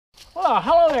Well,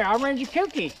 hello there, I'm Ranger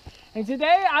Kooky, and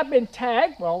today I've been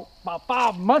tagged, well, about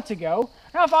 5 months ago,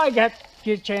 and I finally get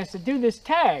a chance to do this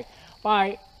tag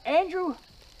by Andrew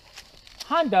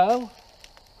Hondo,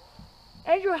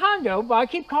 but I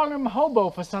keep calling him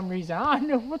HoBo for some reason. I don't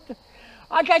know what the,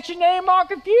 I got your name all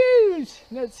confused.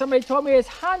 Somebody told me it's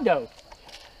Hondo.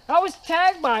 I was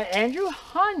tagged by Andrew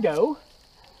Hondo.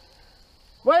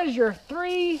 What is your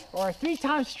 3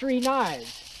 times 3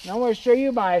 knives? And I want to show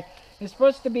you my, it's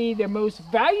supposed to be the most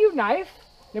valued knife,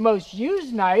 the most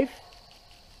used knife,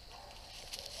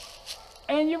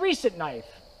 and your recent knife.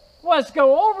 Let's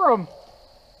go over them.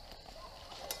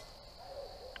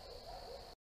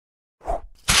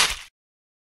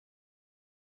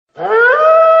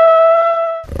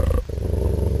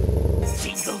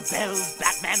 Jingle bells,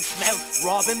 black man smelt,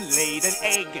 robin laid an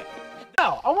egg.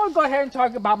 Now, I want to go ahead and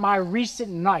talk about my recent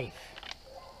knife.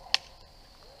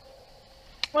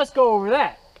 Let's go over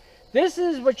that. This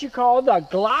is what you call the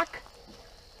Glock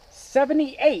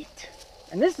 78.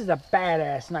 And this is a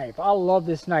badass knife. I love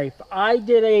this knife. I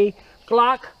did a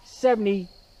Glock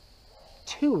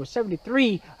 72 or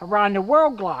 73 around the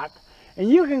world Glock. And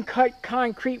you can cut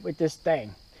concrete with this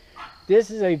thing.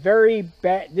 This is a very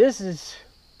bad, this is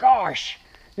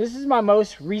my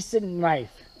most recent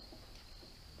knife.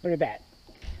 Look at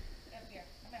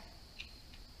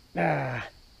that.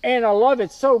 And I love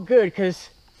it so good because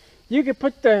you can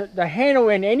put the handle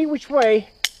in any which way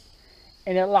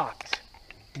and it locks.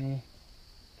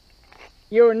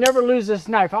 You'll never lose this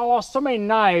knife. I lost so many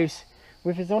knives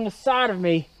with it on the side of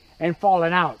me and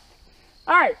falling out.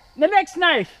 Alright, the next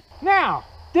knife. Now,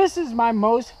 this is my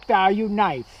most valued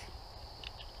knife.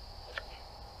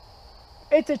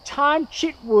 It's a Tom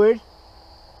Chitwood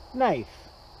knife.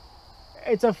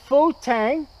 It's a full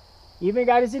tang. Even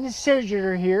got its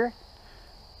incisor here.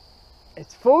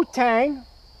 It's full tang.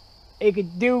 It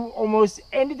could do almost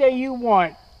anything you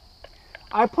want.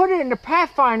 I put it in the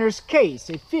Pathfinder's case.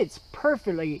 It fits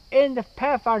perfectly in the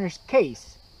Pathfinder's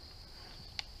case.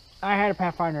 I had a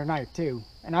Pathfinder knife too.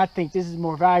 And I think this is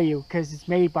more value because it's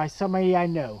made by somebody I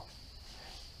know.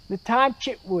 The Tom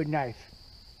Chitwood knife.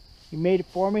 You made it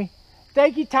for me.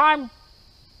 Thank you, Tom.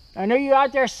 I know you're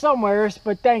out there somewhere,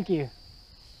 but thank you.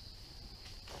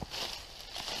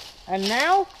 And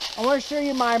now, I want to show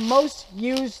you my most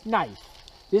used knife.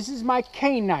 This is my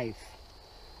cane knife.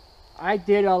 I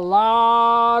did a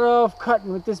lot of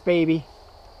cutting with this baby.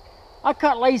 I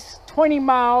cut at least 20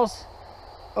 miles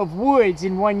of woods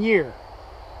in 1 year.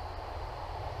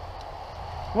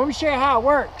 Let me show you how it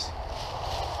works.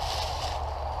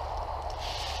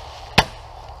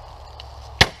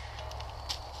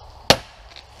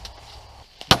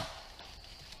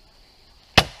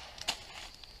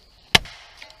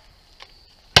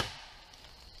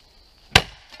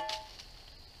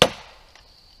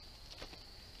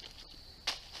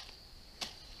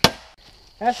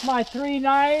 That's my 3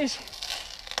 knives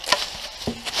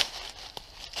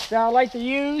that I like to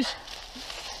use.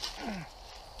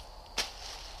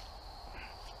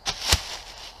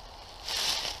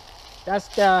 That's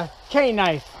the cane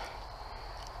knife.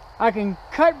 I can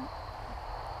cut,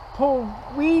 pull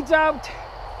weeds out,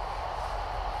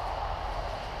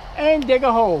 and dig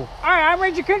a hole. Alright, I'm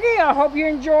Ranger Kooky. I hope you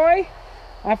enjoy.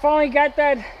 I finally got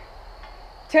that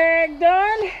tag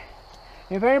done.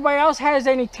 If anybody else has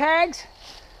any tags,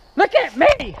 look at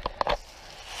me!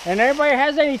 And everybody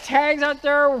has any tags out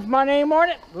there with my name on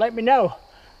it, let me know.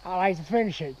 I like to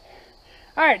finish it.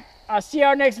 Alright, I'll see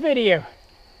y'all next video.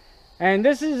 And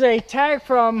this is a tag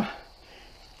from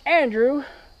Andrew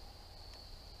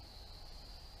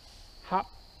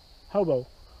HoBo.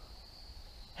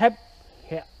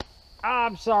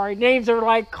 I'm sorry, names are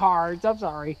like cards, I'm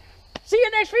sorry. See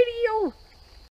you next video!